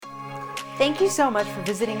Thank you so much for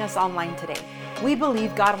visiting us online today. We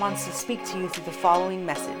believe God wants to speak to you through the following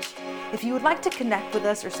message. If you would like to connect with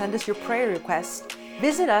us or send us your prayer requests,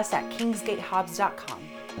 visit us at kingsgatehobbs.com.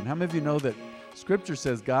 And how many of you know that Scripture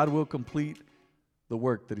says God will complete the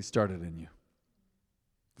work that He started in you?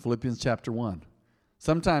 Philippians chapter 1.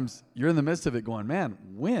 Sometimes you're in the midst of it going, man,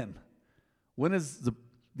 when? When is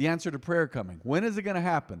the answer to prayer coming? When is it going to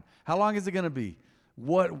happen? How long is it going to be?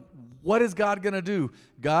 What is God going to do?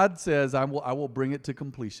 God says, I will bring it to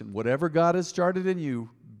completion. Whatever God has started in you,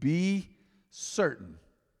 be certain.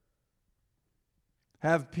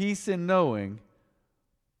 Have peace in knowing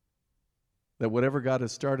that whatever God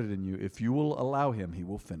has started in you, if you will allow Him, He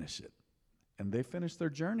will finish it. And they finished their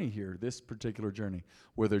journey here, this particular journey,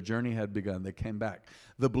 where their journey had begun. They came back.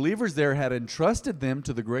 The believers there had entrusted them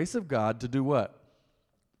to the grace of God to do what?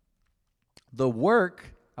 The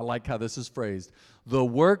work, I like how this is phrased, the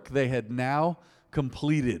work they had now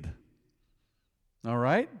completed. All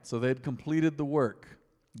right? So they had completed the work.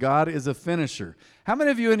 God is a finisher. How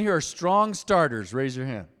many of you in here are strong starters? Raise your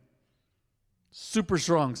hand. Super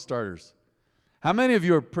strong starters. How many of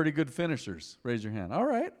you are pretty good finishers? Raise your hand. All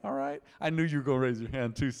right, all right. I knew you were going to raise your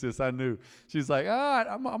hand too, sis. I knew. She's like,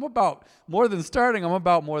 I'm about more than starting. I'm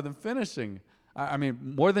about more than finishing. I mean,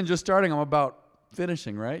 more than just starting, I'm about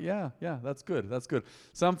finishing, right? Yeah, that's good. That's good.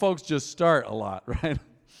 Some folks just start a lot, right?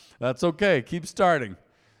 That's okay. Keep starting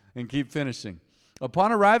and keep finishing.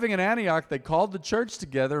 Upon arriving in Antioch, they called the church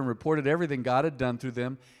together and reported everything God had done through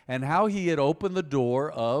them and how He had opened the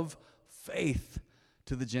door of faith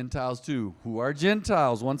to the Gentiles too. Who are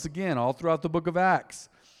Gentiles? Once again, all throughout the book of Acts.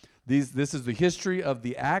 This is the history of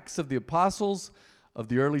the Acts of the apostles of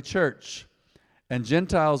the early church. And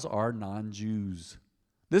Gentiles are non-Jews.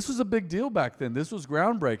 This was a big deal back then. This was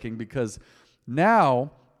groundbreaking because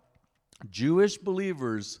now Jewish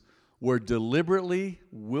believers were deliberately,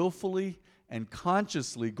 willfully, and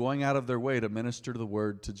consciously going out of their way to minister the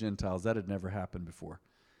word to Gentiles. That had never happened before.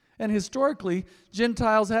 And historically,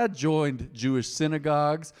 Gentiles had joined Jewish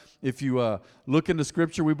synagogues. If you look into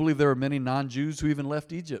Scripture, we believe there were many non-Jews who even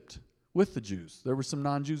left Egypt with the Jews. There were some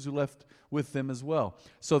non-Jews who left with them as well.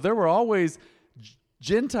 So there were always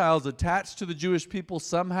Gentiles attached to the Jewish people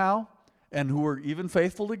somehow and who were even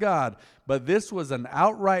faithful to God. But this was an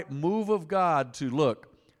outright move of God to look,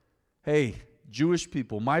 hey, Jewish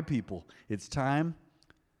people, my people, it's time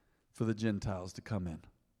for the Gentiles to come in.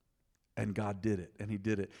 And God did it, and He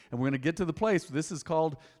did it. And we're going to get to the place, this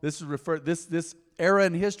era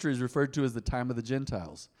in history is referred to as the time of the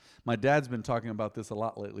Gentiles. My dad's been talking about this a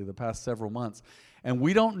lot lately, the past several months. And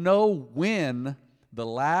we don't know when the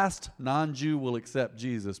last non-Jew will accept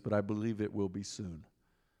Jesus, but I believe it will be soon.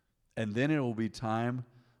 And then it will be time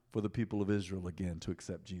for the people of Israel again to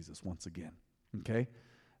accept Jesus once again. Okay?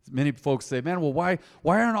 Many folks say, man, well, why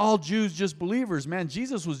aren't all Jews just believers? Man,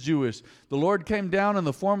 Jesus was Jewish. The Lord came down in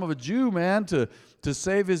the form of a Jew, man, to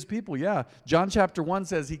save His people. Yeah, John chapter 1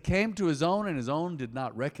 says He came to His own, and His own did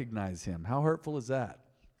not recognize Him. How hurtful is that?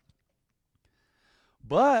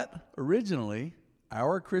 But originally,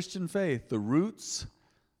 our Christian faith, the roots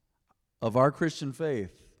of our Christian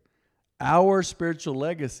faith, our spiritual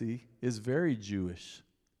legacy is very Jewish.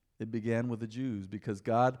 It began with the Jews because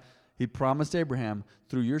God, He promised Abraham,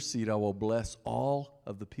 through your seed I will bless all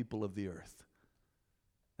of the people of the earth.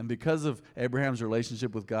 And because of Abraham's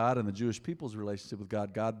relationship with God and the Jewish people's relationship with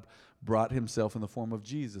God, God brought Himself in the form of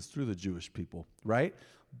Jesus through the Jewish people, right?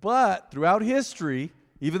 But throughout history,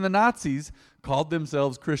 even the Nazis called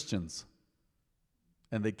themselves Christians.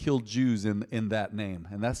 And they killed Jews in that name.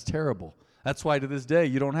 And that's terrible. That's why to this day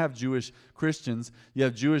you don't have Jewish Christians. You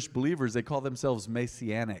have Jewish believers. They call themselves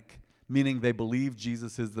Messianic, meaning they believe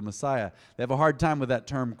Jesus is the Messiah. They have a hard time with that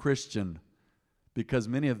term Christian because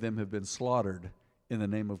many of them have been slaughtered in the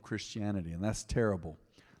name of Christianity, and that's terrible.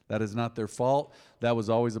 That is not their fault. That was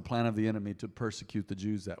always a plan of the enemy to persecute the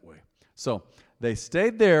Jews that way. So they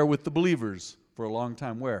stayed there with the believers for a long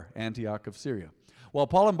time. Where? Antioch of Syria. While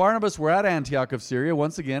Paul and Barnabas were at Antioch of Syria,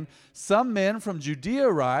 once again, some men from Judea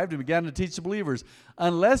arrived and began to teach the believers,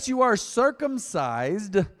 unless you are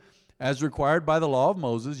circumcised as required by the law of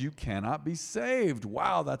Moses, you cannot be saved.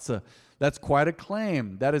 Wow, that's quite a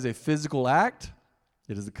claim. That is a physical act.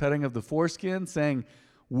 It is the cutting of the foreskin,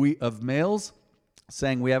 of males,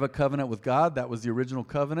 saying we have a covenant with God. That was the original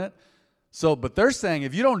covenant. But they're saying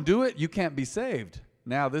if you don't do it, you can't be saved.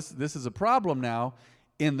 Now, this is a problem now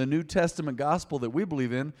in the New Testament gospel that we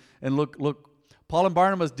believe in. And look, Paul and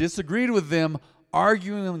Barnabas disagreed with them,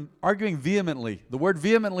 arguing vehemently. The word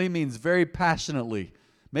vehemently means very passionately,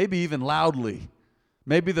 maybe even loudly.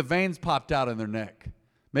 Maybe the veins popped out in their neck.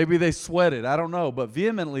 Maybe they sweated. I don't know. But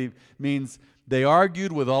vehemently means they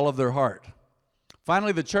argued with all of their heart.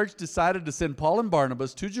 Finally, the church decided to send Paul and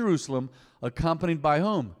Barnabas to Jerusalem, accompanied by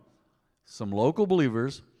whom? Some local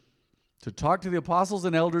believers, to talk to the apostles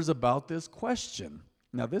and elders about this question.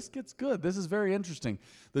 Now, this gets good. This is very interesting.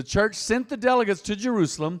 The church sent the delegates to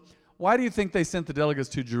Jerusalem. Why do you think they sent the delegates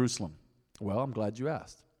to Jerusalem? Well, I'm glad you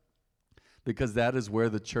asked. Because that is where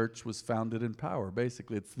the church was founded in power,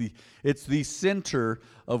 basically. It's the center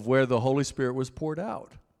of where the Holy Spirit was poured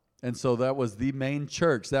out. And so that was the main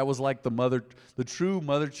church. That was like the true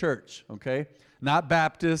mother church, okay? Not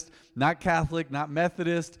Baptist, not Catholic, not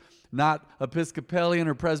Methodist, not Episcopalian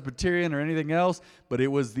or Presbyterian or anything else, but it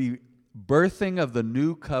was the birthing of the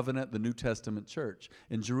new covenant, the New Testament church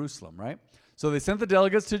in Jerusalem, right? So they sent the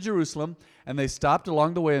delegates to Jerusalem, and they stopped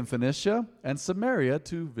along the way in Phoenicia and Samaria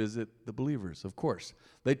to visit the believers, of course.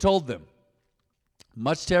 They told them,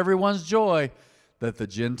 much to everyone's joy, that the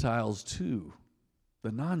Gentiles too,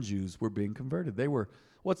 the non-Jews, were being converted. They were,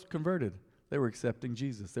 what's converted? They were accepting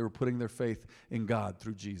Jesus. They were putting their faith in God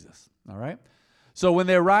through Jesus, all right? So when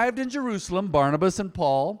they arrived in Jerusalem, Barnabas and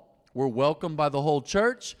Paul were welcomed by the whole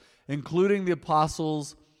church, including the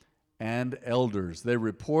apostles and elders. They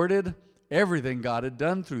reported everything God had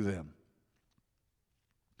done through them.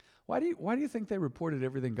 Why do you think they reported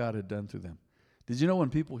everything God had done through them? Did you know when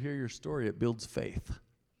people hear your story, it builds faith?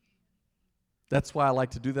 That's why I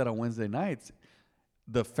like to do that on Wednesday nights.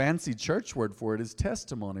 The fancy church word for it is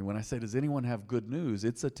testimony. When I say, does anyone have good news?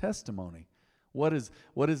 It's a testimony. What is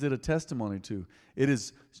it a testimony to? It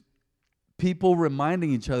is people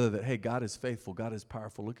reminding each other that, hey, God is faithful. God is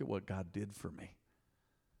powerful. Look at what God did for me.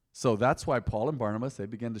 So that's why Paul and Barnabas, they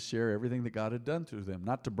began to share everything that God had done through them.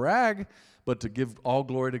 Not to brag, but to give all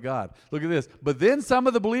glory to God. Look at this. But then some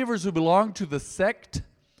of the believers who belonged to the sect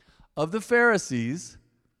of the Pharisees,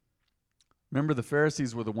 remember the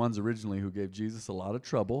Pharisees were the ones originally who gave Jesus a lot of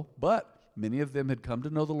trouble, but many of them had come to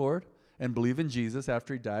know the Lord and believe in Jesus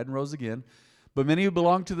after he died and rose again. But many who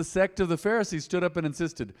belonged to the sect of the Pharisees stood up and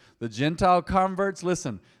insisted, the Gentile converts,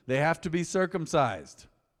 listen, they have to be circumcised.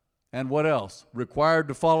 And what else? Required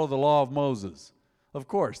to follow the law of Moses. Of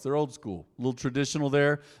course, they're old school, a little traditional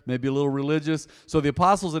there, maybe a little religious. So the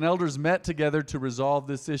apostles and elders met together to resolve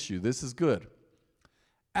this issue. This is good.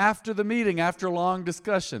 After the meeting, after a long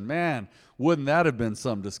discussion, man, wouldn't that have been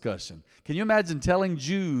some discussion? Can you imagine telling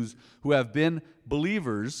Jews who have been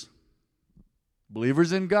believers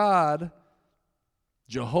in God,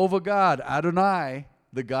 Jehovah God, Adonai,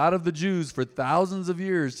 the God of the Jews for thousands of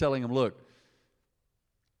years, telling them, look,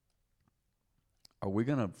 are we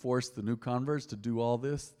going to force the new converts to do all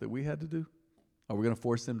this that we had to do? Are we going to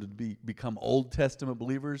force them to become Old Testament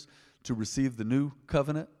believers to receive the new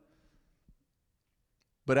covenant?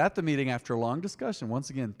 But at the meeting, after a long discussion,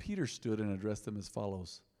 once again, Peter stood and addressed them as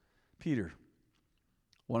follows. Peter,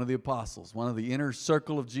 one of the apostles, one of the inner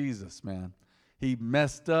circle of Jesus, man. He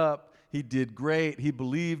messed up. He did great. He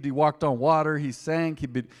believed. He walked on water. He sank.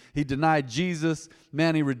 He denied Jesus.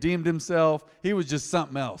 Man, he redeemed himself. He was just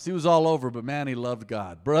something else. He was all over, but man, he loved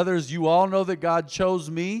God. Brothers, you all know that God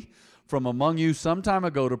chose me from among you some time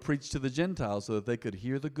ago to preach to the Gentiles so that they could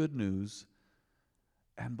hear the good news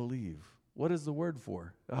and believe. What is the word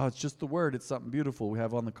for? Oh, it's just the word. It's something beautiful we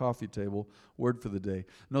have on the coffee table. Word for the day.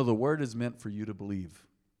 No, the word is meant for you to believe.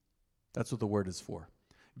 That's what the word is for.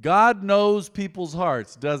 God knows people's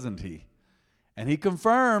hearts, doesn't he? And he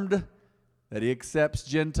confirmed that he accepts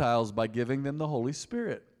Gentiles by giving them the Holy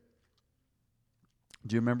Spirit.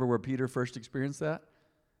 Do you remember where Peter first experienced that?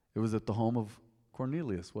 It was at the home of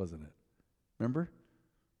Cornelius, wasn't it? Remember?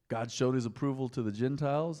 God showed his approval to the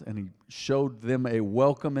Gentiles, and he showed them a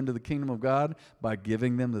welcome into the kingdom of God by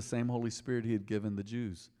giving them the same Holy Spirit he had given the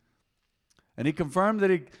Jews. And he confirmed that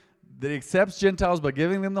he accepts Gentiles by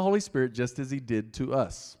giving them the Holy Spirit just as he did to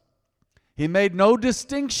us. He made no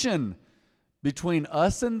distinction between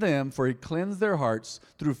us and them, for he cleansed their hearts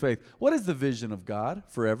through faith. What is the vision of God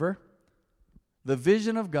forever? The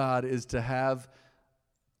vision of God is to have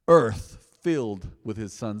earth filled with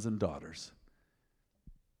his sons and daughters.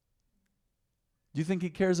 Do you think he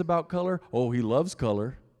cares about color? Oh, he loves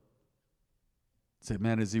color. Say,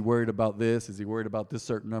 man, is he worried about this? Is he worried about this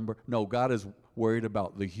certain number? No, God is worried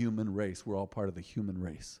about the human race. We're all part of the human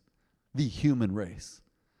race. The human race.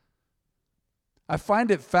 I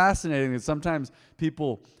find it fascinating that sometimes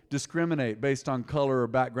people discriminate based on color or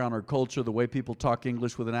background or culture, the way people talk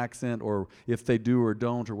English with an accent, or if they do or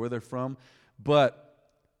don't, or where they're from. But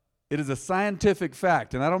it is a scientific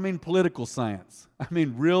fact, and I don't mean political science. I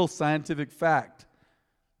mean real scientific fact,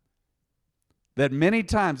 that many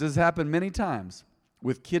times, this has happened many times,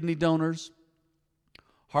 with kidney donors,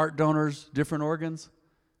 heart donors, different organs,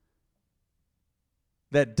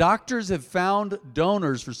 that doctors have found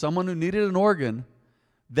donors for someone who needed an organ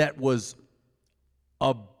that was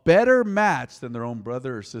a better match than their own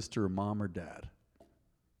brother or sister or mom or dad.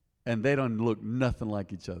 And they don't look nothing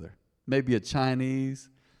like each other. Maybe a Chinese,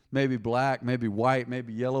 maybe black, maybe white,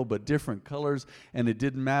 maybe yellow, but different colors. And it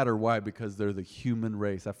didn't matter. Why? Because they're the human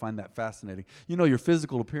race. I find that fascinating. You know, your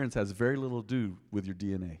physical appearance has very little to do with your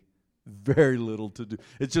DNA. Very little to do.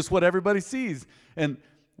 It's just what everybody sees. And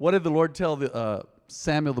what did the Lord tell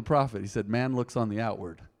Samuel the prophet? He said, man looks on the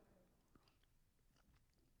outward.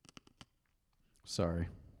 Sorry,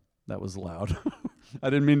 that was loud. I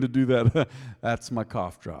didn't mean to do that. That's my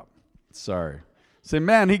cough drop. Sorry. Say,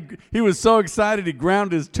 man, he was so excited he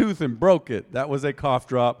ground his tooth and broke it. That was a cough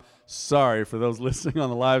drop. Sorry for those listening on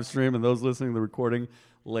the live stream and those listening to the recording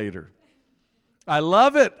later. I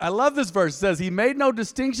love it. I love this verse. It says, he made no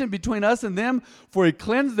distinction between us and them, for he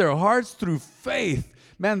cleansed their hearts through faith.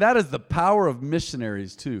 Man, that is the power of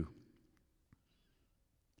missionaries too.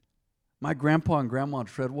 My grandpa and grandma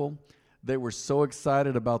Treadwell, they were so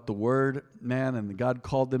excited about the word, man, and God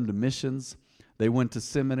called them to missions. They went to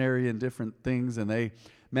seminary and different things, and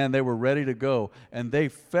they were ready to go. And they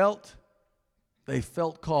felt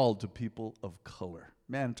called to people of color.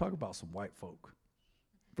 Man, talk about some white folk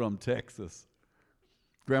from Texas.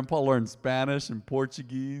 Grandpa learned Spanish and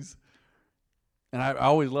Portuguese. And I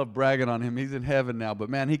always love bragging on him. He's in heaven now. But,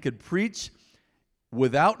 man, he could preach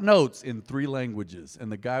without notes in 3 languages.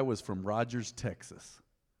 And the guy was from Rogers, Texas.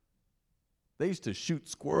 They used to shoot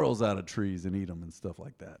squirrels out of trees and eat them and stuff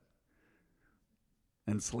like that.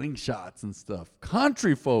 And slingshots and stuff.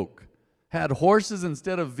 Country folk had horses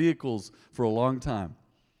instead of vehicles for a long time.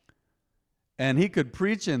 And he could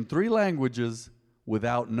preach in 3 languages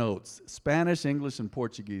without notes. Spanish, English, and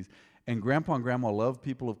Portuguese. And Grandpa and Grandma loved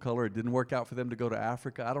people of color. It didn't work out for them to go to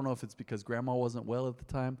Africa. I don't know if it's because Grandma wasn't well at the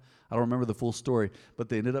time. I don't remember the full story. But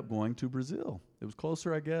they ended up going to Brazil. It was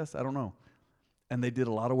closer, I guess. I don't know. And they did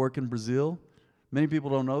a lot of work in Brazil. Many people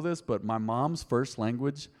don't know this, but my mom's first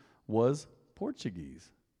language was Portuguese.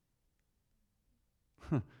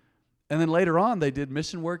 And then later on, they did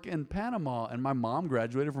mission work in Panama, and my mom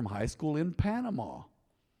graduated from high school in Panama.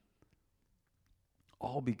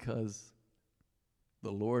 All because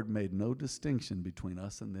the Lord made no distinction between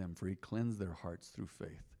us and them, for he cleansed their hearts through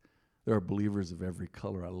faith. There are believers of every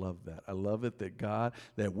color. I love that. I love it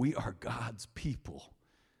that we are God's people.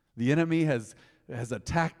 The enemy has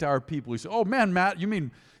attacked our people. You say, oh man, Matt, you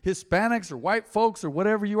mean Hispanics or white folks or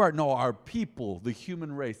whatever you are? No, our people, the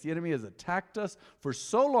human race. The enemy has attacked us for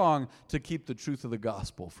so long to keep the truth of the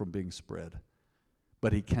gospel from being spread.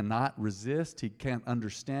 But he cannot resist. He can't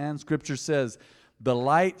understand. Scripture says, the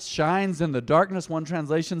light shines in the darkness, one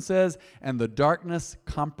translation says, and the darkness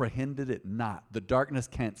comprehended it not. The darkness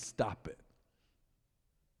can't stop it.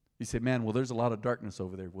 You say, man, well, there's a lot of darkness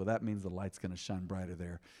over there. Well, that means the light's going to shine brighter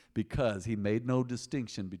there because he made no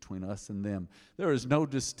distinction between us and them. There is no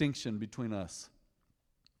distinction between us.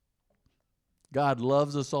 God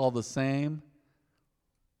loves us all the same.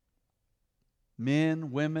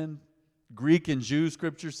 Men, women, Greek and Jew,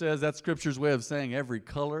 Scripture says. That's Scripture's way of saying every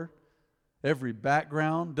color, every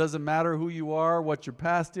background. Doesn't matter who you are, what your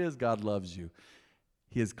past is, God loves you.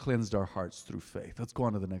 He has cleansed our hearts through faith. Let's go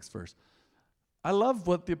on to the next verse. I love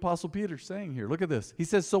what the Apostle Peter's saying here. Look at this. He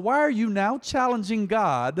says, so why are you now challenging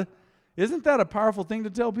God? Isn't that a powerful thing to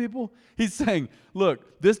tell people? He's saying,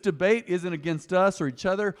 look, this debate isn't against us or each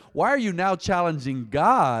other. Why are you now challenging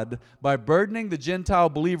God by burdening the Gentile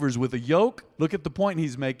believers with a yoke? Look at the point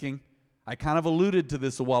he's making. I kind of alluded to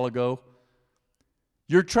this a while ago.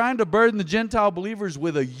 You're trying to burden the Gentile believers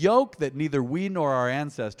with a yoke that neither we nor our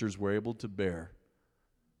ancestors were able to bear.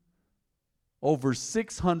 Over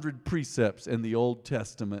 600 precepts in the Old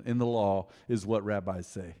Testament, in the law, is what rabbis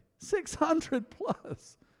say. 600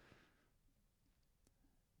 plus.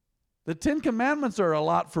 The 10 Commandments are a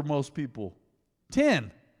lot for most people.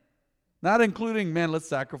 10. Not including, man, let's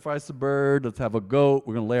sacrifice a bird, let's have a goat,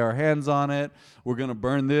 we're going to lay our hands on it, we're going to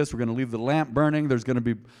burn this, we're going to leave the lamp burning, there's going to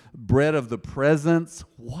be bread of the presence.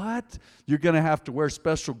 What? You're going to have to wear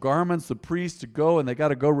special garments, the priests to go, and they got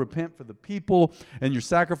to go repent for the people, and you're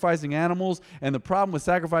sacrificing animals. And the problem with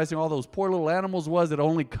sacrificing all those poor little animals was it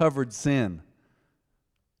only covered sin.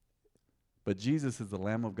 But Jesus is the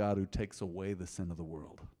Lamb of God who takes away the sin of the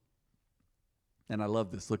world. And I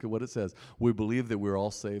love this. Look at what it says. We believe that we're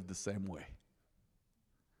all saved the same way.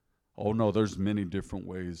 Oh, no, there's many different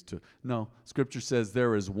ways to. No, Scripture says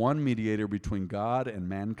there is one mediator between God and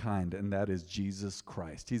mankind, and that is Jesus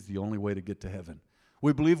Christ. He's the only way to get to heaven.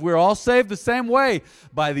 We believe we're all saved the same way,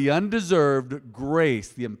 by the undeserved grace,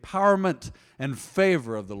 the empowerment and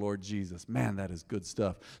favor of the Lord Jesus. Man, that is good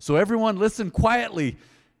stuff. So everyone listen quietly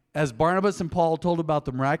as Barnabas and Paul told about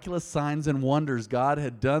the miraculous signs and wonders God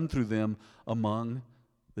had done through them among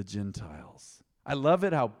the Gentiles. I love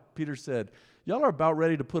it how Peter said, y'all are about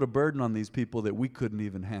ready to put a burden on these people that we couldn't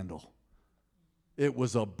even handle. It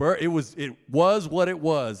was what it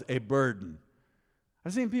was, a burden.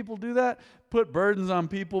 I've seen people do that, put burdens on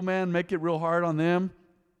people, man, make it real hard on them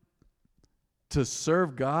to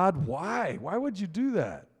serve God. Why? Why would you do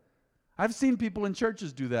that? I've seen people in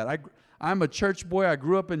churches do that. I'm a church boy. I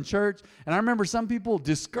grew up in church, and I remember some people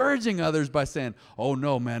discouraging others by saying, oh,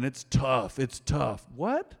 no, man, it's tough. It's tough.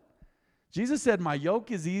 What? Jesus said, my yoke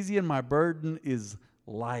is easy and my burden is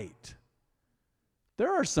light.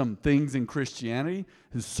 There are some things in Christianity,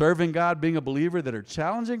 serving God, being a believer, that are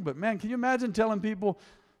challenging. But, man, can you imagine telling people,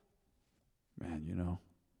 man,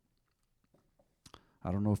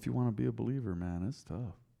 I don't know if you want to be a believer, man. It's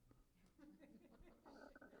tough.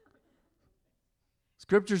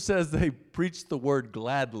 Scripture says they preached the word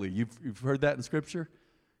gladly. You've heard that in Scripture?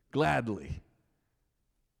 Gladly.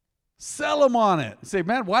 Sell them on it. Say,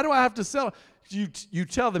 man, why do I have to sell? You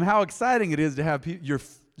tell them how exciting it is to have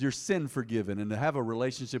your sin forgiven and to have a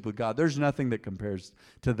relationship with God. There's nothing that compares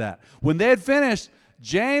to that. When they had finished,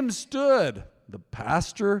 James stood, the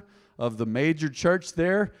pastor of the major church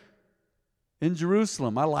there in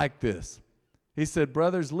Jerusalem. I like this. He said,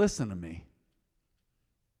 brothers, listen to me.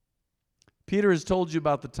 Peter has told you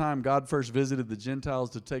about the time God first visited the Gentiles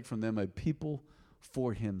to take from them a people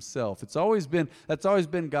for himself. That's always been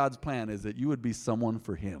God's plan, is that you would be someone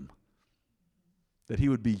for him. That he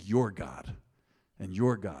would be your God, and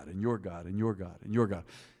your God, and your God, and your God, and your God.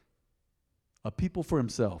 A people for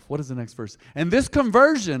himself. What is the next verse? And this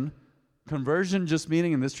conversion just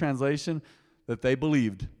meaning in this translation that they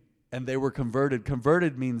believed and they were converted.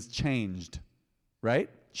 Converted means changed, right?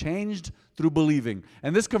 Changed through believing.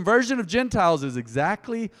 And this conversion of Gentiles is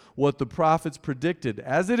exactly what the prophets predicted,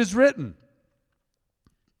 as it is written.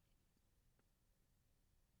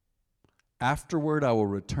 Afterward, I will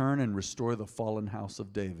return and restore the fallen house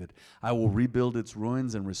of David. I will rebuild its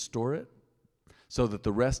ruins and restore it so that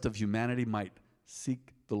the rest of humanity might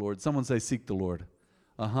seek the Lord. Someone say, seek the Lord.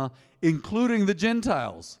 Including the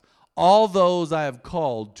Gentiles. All those I have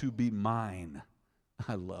called to be mine.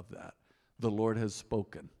 I love that. The Lord has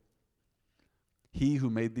spoken. He who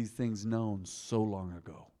made these things known so long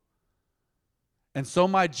ago. And so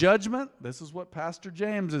my judgment, this is what Pastor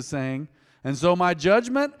James is saying, and so my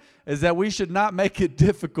judgment is that we should not make it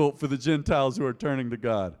difficult for the Gentiles who are turning to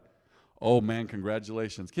God. Oh man,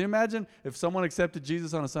 congratulations. Can you imagine if someone accepted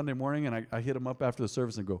Jesus on a Sunday morning and I hit them up after the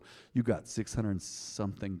service and go, you got 600 and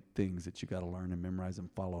something things that you got to learn and memorize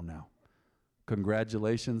and follow now.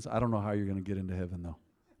 Congratulations. I don't know how you're going to get into heaven though.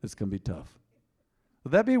 It's going to be tough.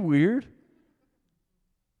 Would that be weird?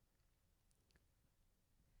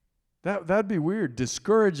 That'd be weird.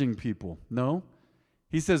 Discouraging people. No.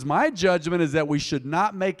 He says, my judgment is that we should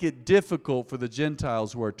not make it difficult for the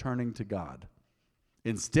Gentiles who are turning to God.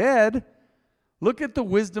 Instead, look at the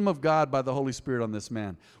wisdom of God by the Holy Spirit on this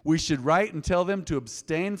man. We should write and tell them to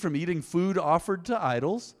abstain from eating food offered to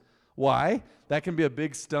idols. Why? That can be a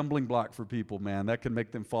big stumbling block for people, man. That can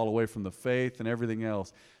make them fall away from the faith and everything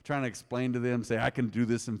else. Trying to explain to them, say, I can do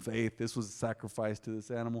this in faith. This was a sacrifice to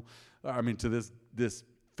this animal. To this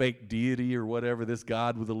fake deity or whatever, this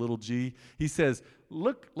God with a little g. He says,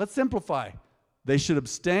 look, let's simplify. They should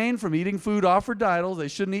abstain from eating food offered to idols. They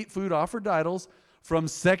shouldn't eat food offered to idols. From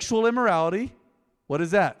sexual immorality. What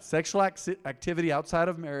is that? Sexual activity outside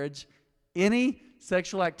of marriage. Any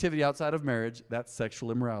sexual activity outside of marriage, that's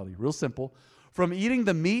sexual immorality. Real simple. From eating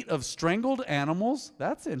the meat of strangled animals.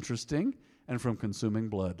 That's interesting. And from consuming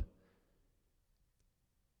blood.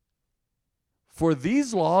 For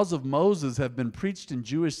these laws of Moses have been preached in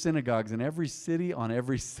Jewish synagogues in every city on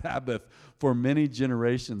every Sabbath for many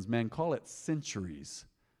generations. Man, call it centuries.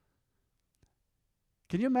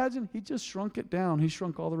 Can you imagine? He just shrunk it down. He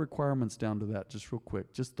shrunk all the requirements down to that just real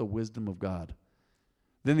quick. Just the wisdom of God.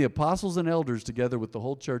 Then the apostles and elders, together with the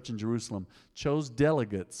whole church in Jerusalem, chose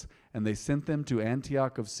delegates, and they sent them to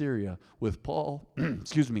Antioch of Syria with Paul,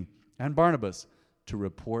 and Barnabas to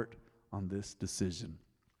report on this decision.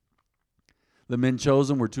 The men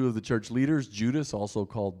chosen were two of the church leaders, Judas, also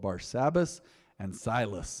called Barsabbas, and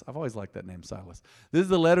Silas. I've always liked that name, Silas. This is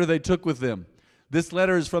the letter they took with them. This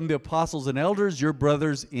letter is from the apostles and elders, your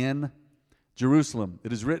brothers in Jerusalem.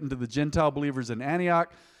 It is written to the Gentile believers in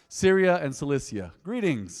Antioch, Syria, and Cilicia.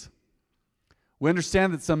 Greetings. We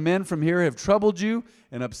understand that some men from here have troubled you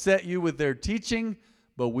and upset you with their teaching,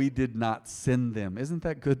 but we did not send them. Isn't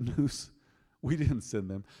that good news? We didn't send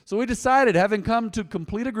them. So we decided, having come to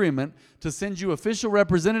complete agreement, to send you official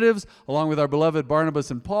representatives, along with our beloved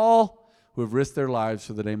Barnabas and Paul, who have risked their lives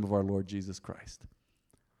for the name of our Lord Jesus Christ.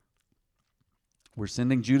 We're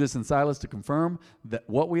sending Judas and Silas to confirm that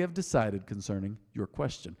what we have decided concerning your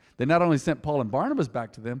question. They not only sent Paul and Barnabas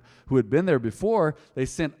back to them, who had been there before, they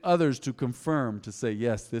sent others to confirm, to say,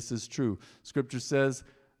 yes, this is true. Scripture says,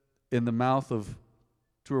 in the mouth of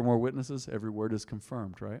 2 or more witnesses, every word is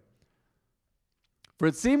confirmed, right? For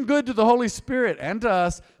it seemed good to the Holy Spirit and to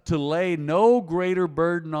us to lay no greater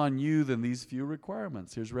burden on you than these few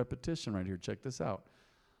requirements. Here's repetition right here. Check this out.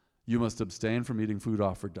 You must abstain from eating food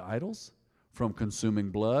offered to idols, from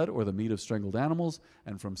consuming blood or the meat of strangled animals,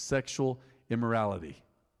 and from sexual immorality.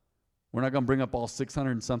 We're not going to bring up all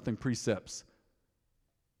 600 and something precepts.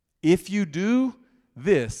 If you do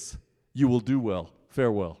this, you will do well.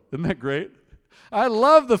 Farewell. Isn't that great? I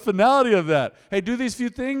love the finality of that. Hey, do these few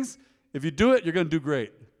things. If you do it, you're going to do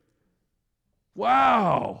great.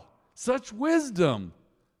 Wow, such wisdom.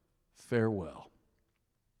 Farewell.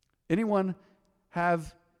 Anyone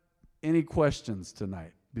have any questions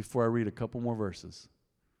tonight before I read a couple more verses?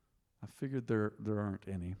 I figured there aren't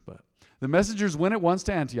any, but the messengers went at once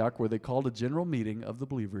to Antioch, where they called a general meeting of the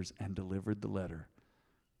believers and delivered the letter.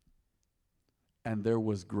 And there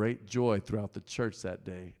was great joy throughout the church that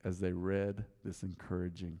day as they read this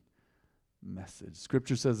encouraging message.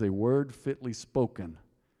 Scripture says a word fitly spoken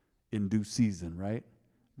in due season, right?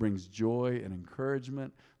 Brings joy and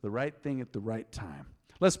encouragement, the right thing at the right time.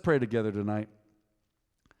 Let's pray together tonight.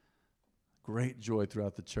 Great joy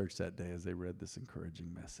throughout the church that day as they read this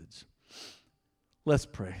encouraging message. Let's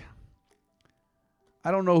pray. I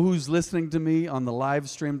don't know who's listening to me on the live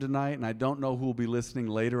stream tonight, and I don't know who will be listening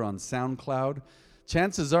later on SoundCloud.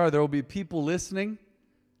 Chances are there will be people listening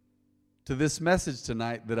to this message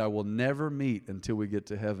tonight that I will never meet until we get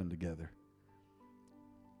to heaven together.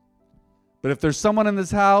 But if there's someone in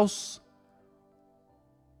this house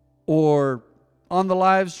or on the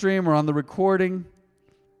live stream or on the recording,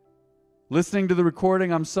 listening to the recording,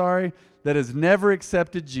 that has never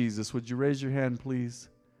accepted Jesus, would you raise your hand, please?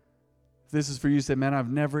 If this is for you, say, man,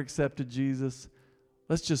 I've never accepted Jesus.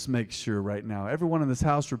 Let's just make sure right now. Everyone in this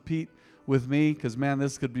house, repeat with me, because, man,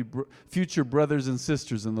 this could be future brothers and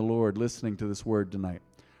sisters in the Lord listening to this word tonight.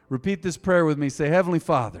 Repeat this prayer with me. Say, Heavenly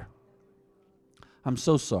Father, I'm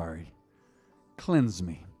so sorry. Cleanse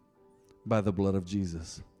me by the blood of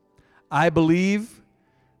Jesus. I believe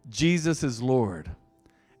Jesus is Lord,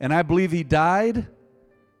 and I believe He died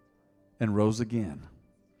and rose again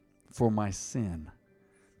for my sin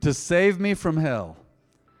to save me from hell.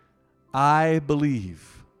 I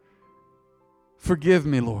believe. Forgive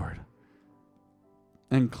me, Lord,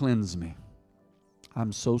 and cleanse me.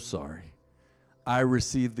 I'm so sorry. I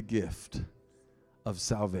receive the gift of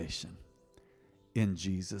salvation in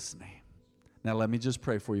Jesus' name. Now let me just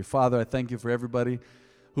pray for you. Father, I thank you for everybody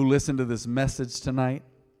who listened to this message tonight.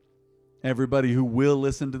 Everybody who will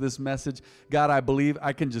listen to this message. God, I believe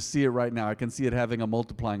I can just see it right now. I can see it having a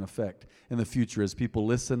multiplying effect in the future as people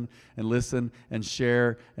listen and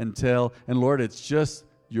share and tell. And Lord, it's just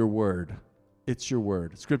your word. It's your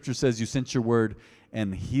word. Scripture says you sent your word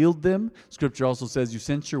and healed them. Scripture also says you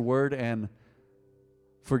sent your word and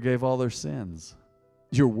forgave all their sins.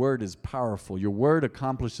 Your word is powerful. Your word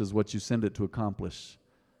accomplishes what you send it to accomplish.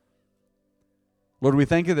 Lord, we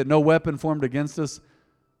thank you that no weapon formed against us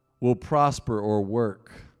will prosper or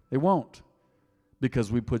work. It won't,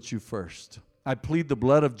 because we put you first. I plead the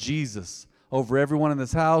blood of Jesus over everyone in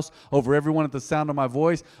this house, over everyone at the sound of my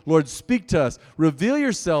voice. Lord, speak to us. Reveal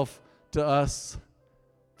yourself to us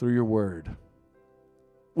through your word.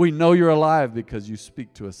 We know you're alive because you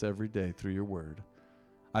speak to us every day through your word.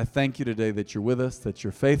 I thank you today that you're with us, that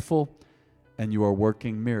you're faithful, and you are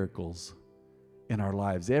working miracles in our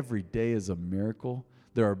lives. Every day is a miracle.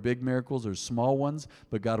 There are big miracles, there's small ones,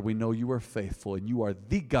 but God, we know you are faithful, and you are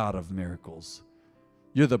the God of miracles.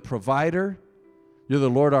 You're the provider. You're the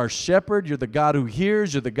Lord our shepherd. You're the God who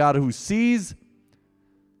hears. You're the God who sees.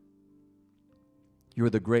 You're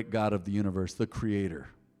the great God of the universe, the creator,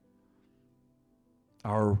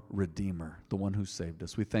 our Redeemer, the one who saved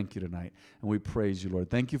us. We thank you tonight, and we praise you, Lord.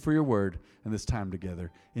 Thank you for your word and this time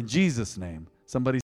together. In Jesus' name, somebody